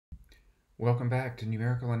Welcome back to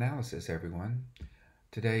Numerical Analysis, everyone.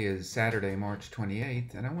 Today is Saturday, March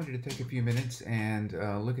 28th, and I wanted to take a few minutes and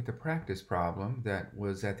look at the practice problem that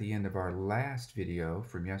was at the end of our last video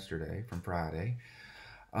from yesterday, from Friday.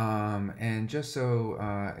 And just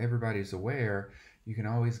so everybody's aware, you can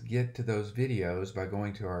always get to those videos by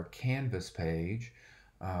going to our Canvas page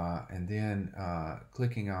and then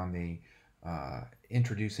clicking on the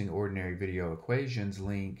Introducing Ordinary Video Equations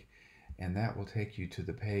link, and that will take you to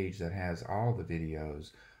the page that has all the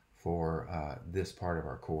videos for this part of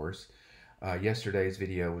our course. Yesterday's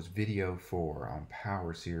video was video 4 on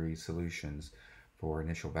power series solutions for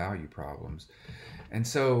initial value problems. And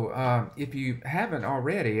so if you haven't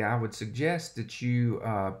already, I would suggest that you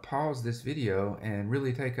pause this video and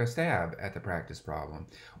really take a stab at the practice problem.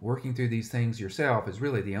 Working through these things yourself is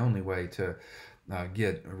really the only way to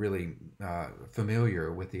get really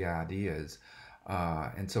familiar with the ideas.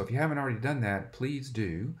 And so if you haven't already done that, please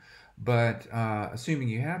do. But assuming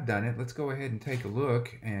you have done it, let's go ahead and take a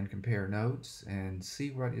look and compare notes and see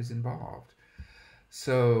what is involved.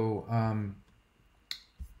 So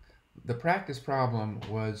the practice problem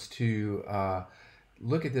was to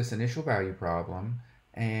look at this initial value problem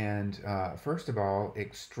and first of all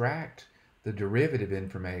extract the derivative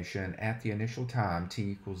information at the initial time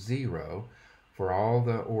t equals 0 for all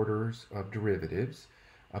the orders of derivatives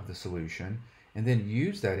of the solution, and then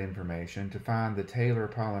use that information to find the Taylor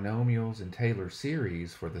polynomials and Taylor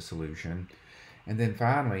series for the solution, and then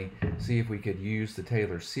finally see if we could use the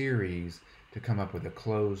Taylor series to come up with a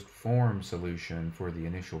closed form solution for the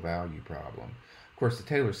initial value problem. Of course, the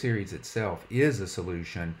Taylor series itself is a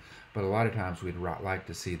solution, but a lot of times we'd like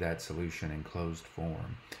to see that solution in closed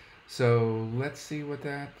form. So let's see what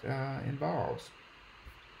that involves.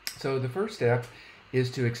 So the first step is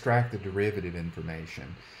to extract the derivative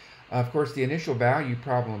information. Of course, the initial value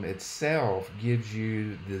problem itself gives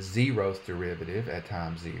you the 0th derivative at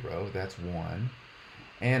time 0. That's 1.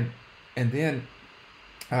 And then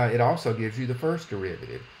it also gives you the first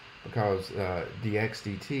derivative, because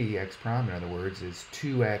dx dt, x prime in other words, is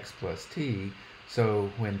 2x plus t. So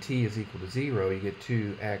when t is equal to 0, you get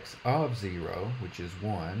 2x of 0, which is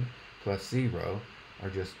 1, plus 0, or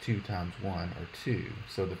just 2 times 1, or 2.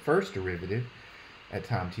 So the first derivative at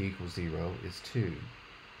time t equals 0 is 2.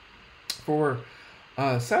 For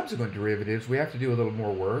subsequent derivatives, we have to do a little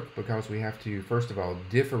more work, because we have to, first of all,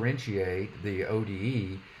 differentiate the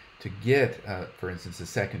ODE to get, for instance, the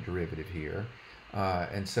second derivative here.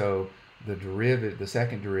 And so the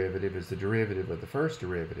second derivative is the derivative of the first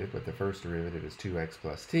derivative, but the first derivative is 2x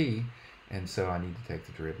plus t, and so I need to take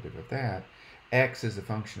the derivative of that. X is a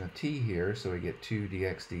function of t here, so we get 2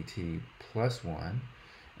 dx dt plus 1.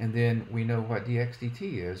 And then we know what dx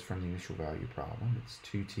dt is from the initial value problem. It's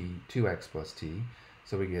 2x plus t,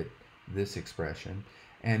 so we get this expression.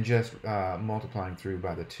 And just multiplying through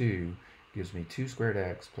by the 2 gives me 2 squared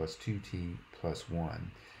x plus 2t plus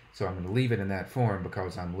 1. So I'm going to leave it in that form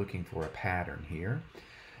because I'm looking for a pattern here.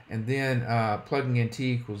 And then plugging in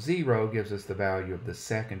t equals 0 gives us the value of the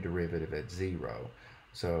second derivative at 0.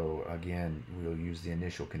 So again, we'll use the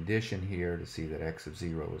initial condition here to see that x of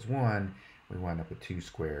 0 is 1. We wind up with 2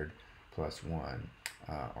 squared plus 1,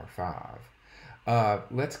 or 5.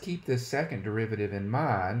 Let's keep this second derivative in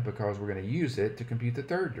mind, because we're going to use it to compute the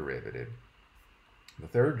third derivative. The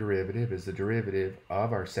third derivative is the derivative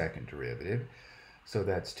of our second derivative. So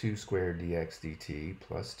that's 2 squared dx dt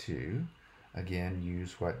plus 2. Again,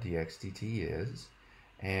 use what dx dt is.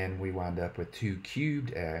 And we wind up with 2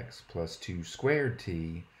 cubed x plus 2 squared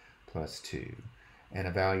t plus 2. And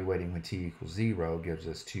evaluating when t equals 0 gives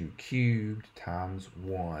us 2 cubed times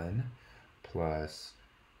 1 plus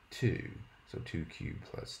 2. So 2 cubed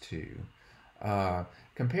plus 2.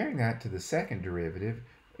 Comparing that to the second derivative,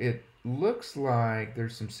 it looks like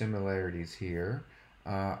there's some similarities here,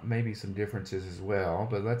 maybe some differences as well.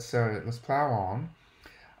 But let's plow on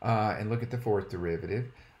and look at the fourth derivative.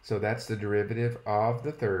 So that's the derivative of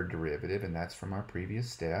the third derivative, and that's from our previous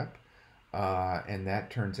step. And that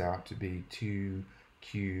turns out to be 2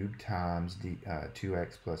 cubed times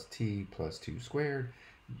 2x plus t plus 2 squared,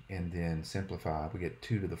 and then simplify, we get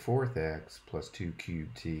 2 to the 4th x plus 2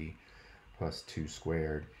 cubed t plus 2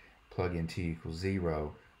 squared. Plug in t equals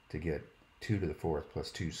 0 to get 2 to the 4th plus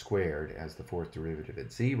 2 squared as the fourth derivative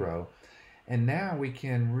at 0. And now we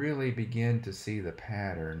can really begin to see the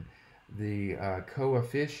pattern. The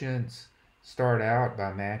coefficients start out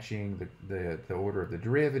by matching the order of the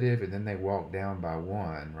derivative, and then they walk down by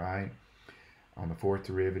 1, right? On the fourth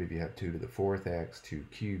derivative, you have 2 to the 4th x, 2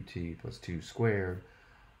 cubed t plus 2 squared.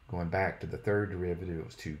 Going back to the third derivative, it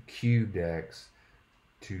was 2 cubed x,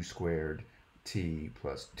 2 squared t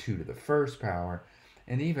plus 2 to the first power.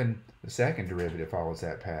 And even the second derivative follows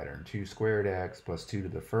that pattern. 2 squared x plus 2 to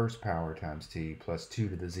the first power times t plus 2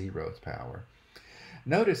 to the 0th power.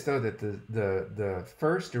 Notice, though, that the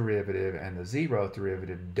first derivative and the 0th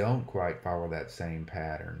derivative don't quite follow that same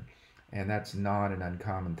pattern. And that's not an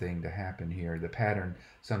uncommon thing to happen here. The pattern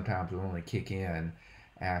sometimes will only kick in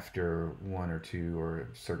after one or two or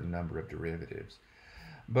a certain number of derivatives.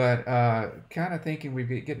 But kind of thinking we're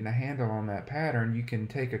getting a handle on that pattern, you can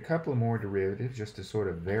take a couple of more derivatives just to sort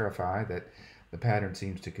of verify that the pattern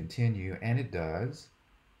seems to continue, and it does.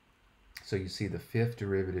 So you see the fifth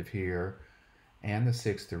derivative here and the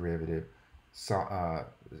sixth derivative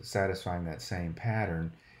satisfying that same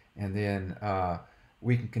pattern. And then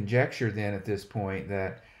we can conjecture then at this point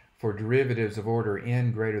that for derivatives of order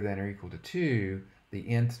n greater than or equal to 2, the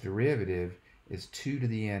nth derivative is 2 to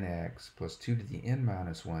the nx plus 2 to the n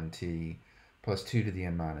minus 1t plus 2 to the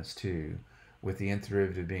n minus 2, with the nth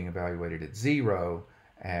derivative being evaluated at 0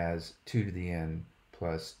 as 2 to the n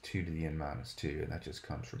plus 2 to the n minus 2. And that just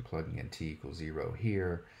comes from plugging in t equals 0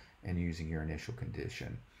 here and using your initial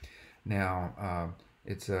condition. Now,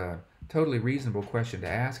 it's a totally reasonable question to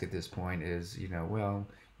ask at this point is, well,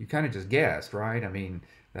 you kind of just guessed, right? I mean,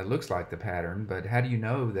 that looks like the pattern, but how do you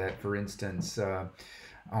know that, for instance,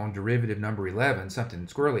 on derivative number 11, something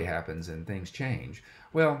squirrely happens and things change?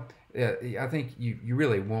 Well, I think you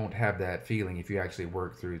really won't have that feeling if you actually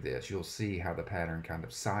work through this. You'll see how the pattern kind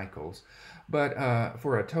of cycles. But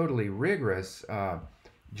for a totally rigorous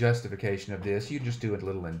justification of this, you just do a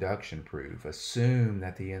little induction proof. Assume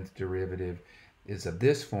that the nth derivative is of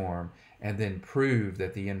this form, and then prove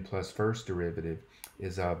that the n plus first derivative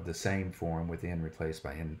is of the same form with n replaced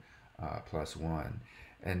by n plus 1.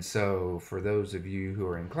 And so for those of you who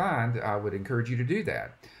are inclined, I would encourage you to do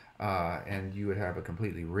that. And you would have a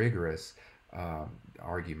completely rigorous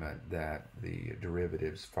argument that the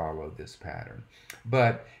derivatives follow this pattern.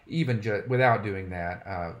 But even without doing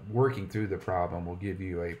that, working through the problem will give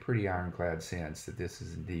you a pretty ironclad sense that this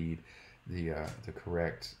is indeed the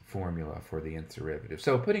correct formula for the nth derivative.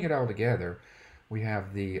 So putting it all together, we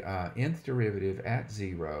have the nth derivative at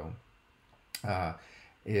 0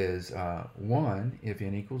 is 1 if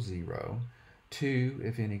n equals 0, 2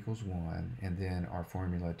 if n equals 1, and then our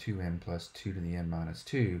formula 2n plus 2 to the n minus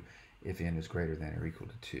 2 if n is greater than or equal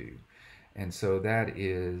to 2. And so that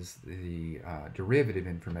is the derivative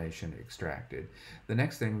information extracted. The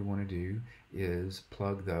next thing we want to do is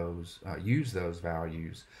plug those, use those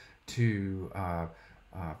values to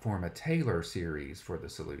form a Taylor series for the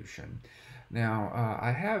solution. Now,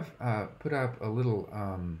 I have put up a little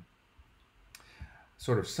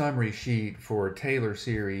sort of summary sheet for Taylor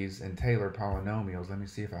series and Taylor polynomials. Let me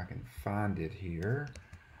see if I can find it here.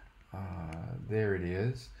 There it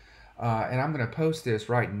is. And I'm going to post this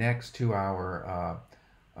right next to our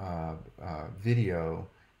video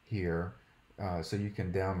here, so you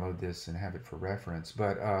can download this and have it for reference.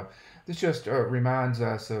 But this just reminds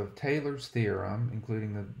us of Taylor's theorem,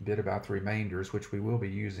 including the bit about the remainders, which we will be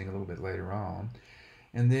using a little bit later on.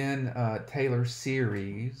 And then Taylor's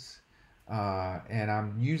series. And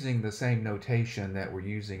I'm using the same notation that we're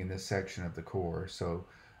using in this section of the course, so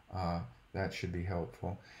that should be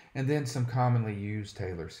helpful. And then some commonly used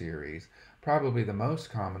Taylor series. Probably the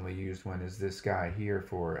most commonly used one is this guy here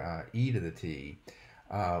for e to the t.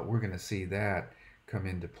 We're going to see that come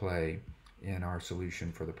into play in our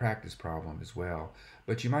solution for the practice problem as well.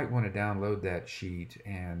 But you might want to download that sheet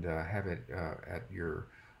and have it at your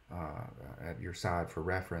side for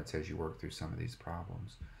reference as you work through some of these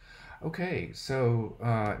problems. Okay, so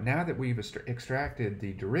now that we've extracted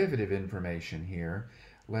the derivative information here,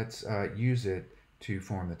 let's use it to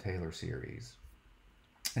form the Taylor series.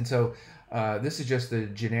 And so this is just the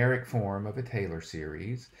generic form of a Taylor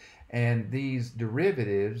series. And these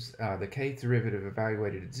derivatives, the kth derivative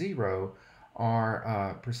evaluated at 0,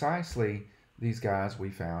 are precisely these guys we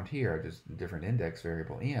found here, just a different index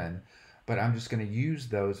variable n. But I'm just going to use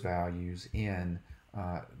those values in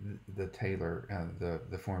the Taylor,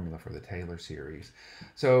 the formula for the Taylor series.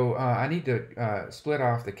 So I need to split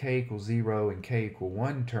off the k equals 0 and k equal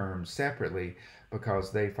 1 terms separately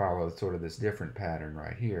because they follow sort of this different pattern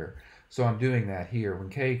right here. So I'm doing that here. When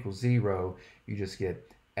k equals 0, you just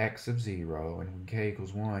get x of 0, and when k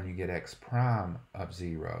equals 1, you get x prime of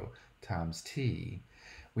 0 times t.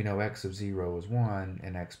 We know x of 0 is 1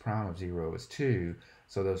 and x prime of 0 is 2,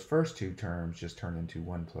 so those first two terms just turn into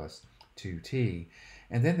 1 plus 2t.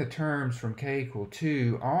 And then the terms from k equal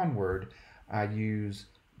 2 onward, I use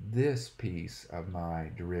this piece of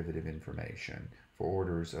my derivative information for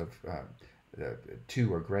orders of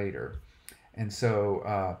 2 or greater. And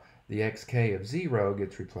so the xk of 0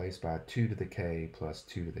 gets replaced by 2 to the k plus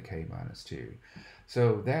 2 to the k minus 2.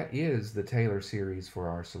 So that is the Taylor series for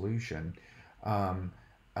our solution.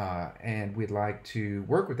 And we'd like to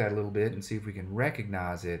work with that a little bit and see if we can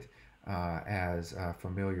recognize it as a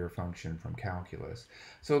familiar function from calculus.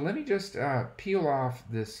 So let me just peel off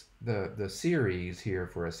the series here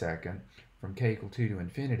for a second from k equal 2 to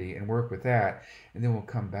infinity and work with that, and then we'll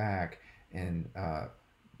come back and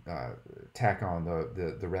tack on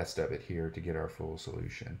the rest of it here to get our full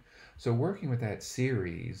solution. So working with that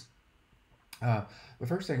series, the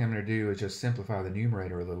first thing I'm going to do is just simplify the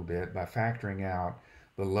numerator a little bit by factoring out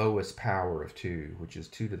the lowest power of 2, which is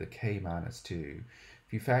 2 to the k minus 2.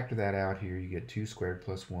 If you factor that out here, you get 2 squared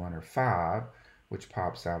plus 1, or 5, which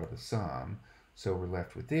pops out of the sum. So we're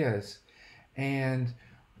left with this. And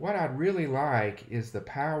what I'd really like is the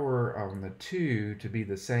power on the 2 to be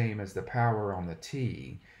the same as the power on the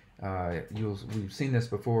t. We've seen this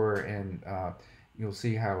before, and you'll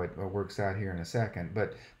see how it works out here in a second.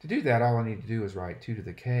 But to do that, all I need to do is write 2 to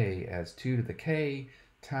the k as 2 to the k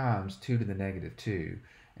times 2 to the negative 2,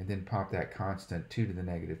 and then pop that constant 2 to the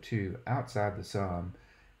negative 2 outside the sum.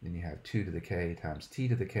 Then you have 2 to the k times t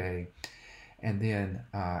to the k, and then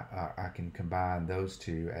I can combine those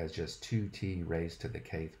two as just 2t raised to the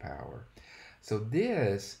kth power. So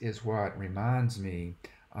this is what reminds me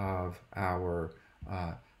of our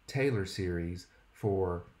Taylor series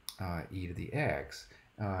for e to the x.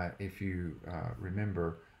 If you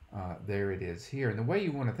remember, there it is here. And the way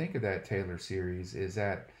you want to think of that Taylor series is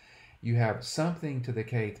that you have something to the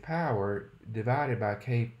kth power divided by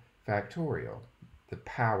k factorial, the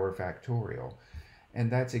power factorial. And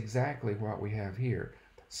that's exactly what we have here.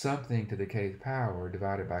 Something to the kth power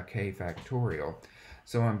divided by k factorial.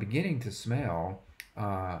 So I'm beginning to smell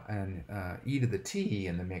an e to the t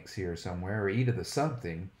in the mix here somewhere, or e to the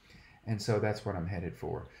something. And so that's what I'm headed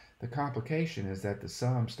for. The complication is that the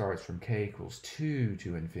sum starts from k equals 2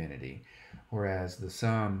 to infinity, whereas the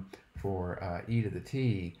sum for e to the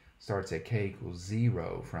t starts at k equals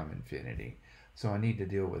 0 from infinity. So I need to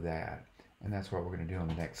deal with that, and that's what we're going to do on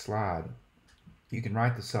the next slide. You can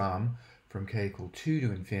write the sum from k equals 2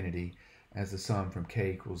 to infinity as the sum from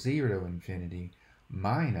k equals 0 to infinity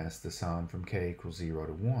minus the sum from k equals 0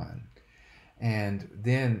 to 1. And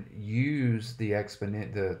then use the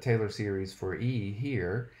Taylor series for e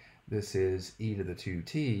here. This is e to the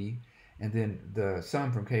 2t, and then the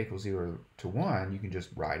sum from k equals 0 to 1 you can just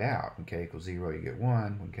write out. When k equals 0 you get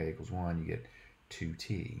 1, when k equals 1 you get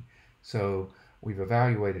 2t. So we've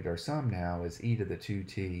evaluated our sum now as e to the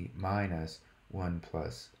 2t minus 1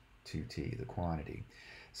 plus 2t, the quantity.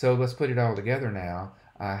 So let's put it all together now.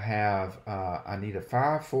 I need a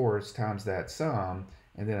 5/4 times that sum,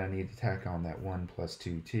 and then I need to tack on that 1 plus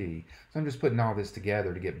 2t. So I'm just putting all this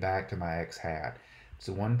together to get back to my x hat.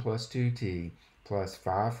 So 1 plus 2t plus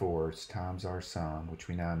 5/4 times our sum, which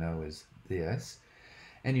we now know is this.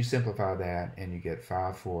 And you simplify that, and you get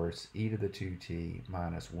 5/4 e to the 2t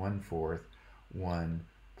minus 1/4 1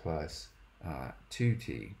 plus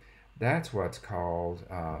 2t. That's what's called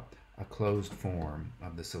a closed form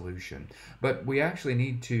of the solution. But we actually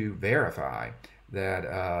need to verify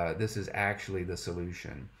that this is actually the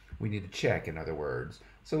solution. We need to check, in other words.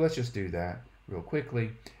 So let's just do that real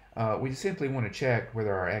quickly. We simply want to check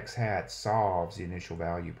whether our x hat solves the initial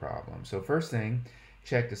value problem. So first thing,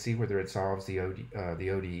 check to see whether it solves the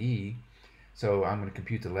ODE. So I'm going to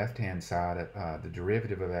compute the left-hand side, the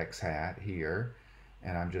derivative of x hat here,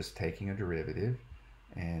 and I'm just taking a derivative,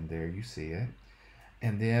 and there you see it.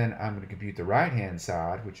 And then I'm going to compute the right-hand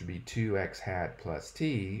side, which would be 2x hat plus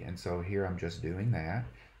t, and so here I'm just doing that,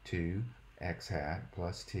 2x hat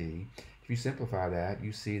plus t. If you simplify that,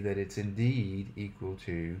 you see that it's indeed equal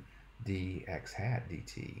to dx hat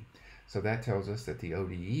dt. So that tells us that the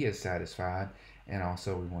ODE is satisfied, and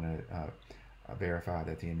also we want to verify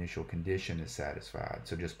that the initial condition is satisfied.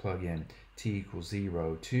 So just plug in t equals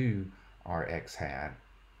 0 to our x hat,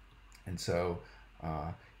 and so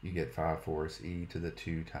you get 5/4 e to the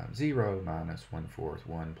 2 times 0 minus 1/4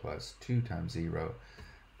 1 plus 2 times 0.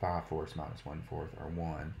 5/4 minus 1/4 are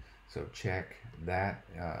 1. So check that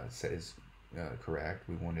is correct.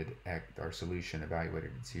 We wanted our solution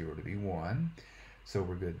evaluated at 0 to be 1. So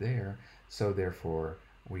we're good there. So therefore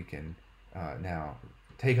we can now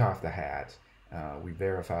take off the hat. We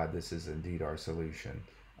verified this is indeed our solution,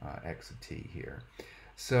 x of t here.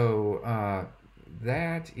 So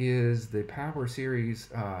that is the power series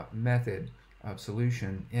method of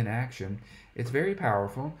solution in action. It's very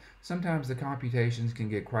powerful. Sometimes the computations can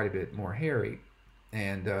get quite a bit more hairy,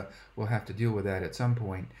 and we'll have to deal with that at some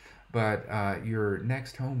point. But your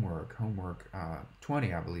next homework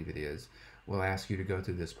 20 I believe it is, will ask you to go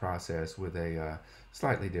through this process with a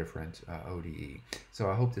slightly different ODE. So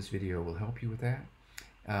I hope this video will help you with that.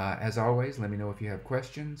 As always, let me know if you have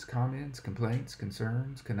questions, comments, complaints,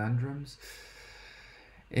 concerns, conundrums,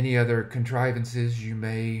 any other contrivances you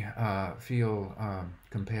may feel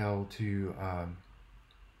compelled to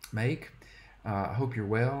make. I hope you're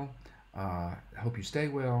well. I hope you stay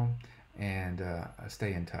well, and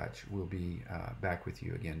stay in touch. We'll be back with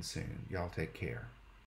you again soon. Y'all take care.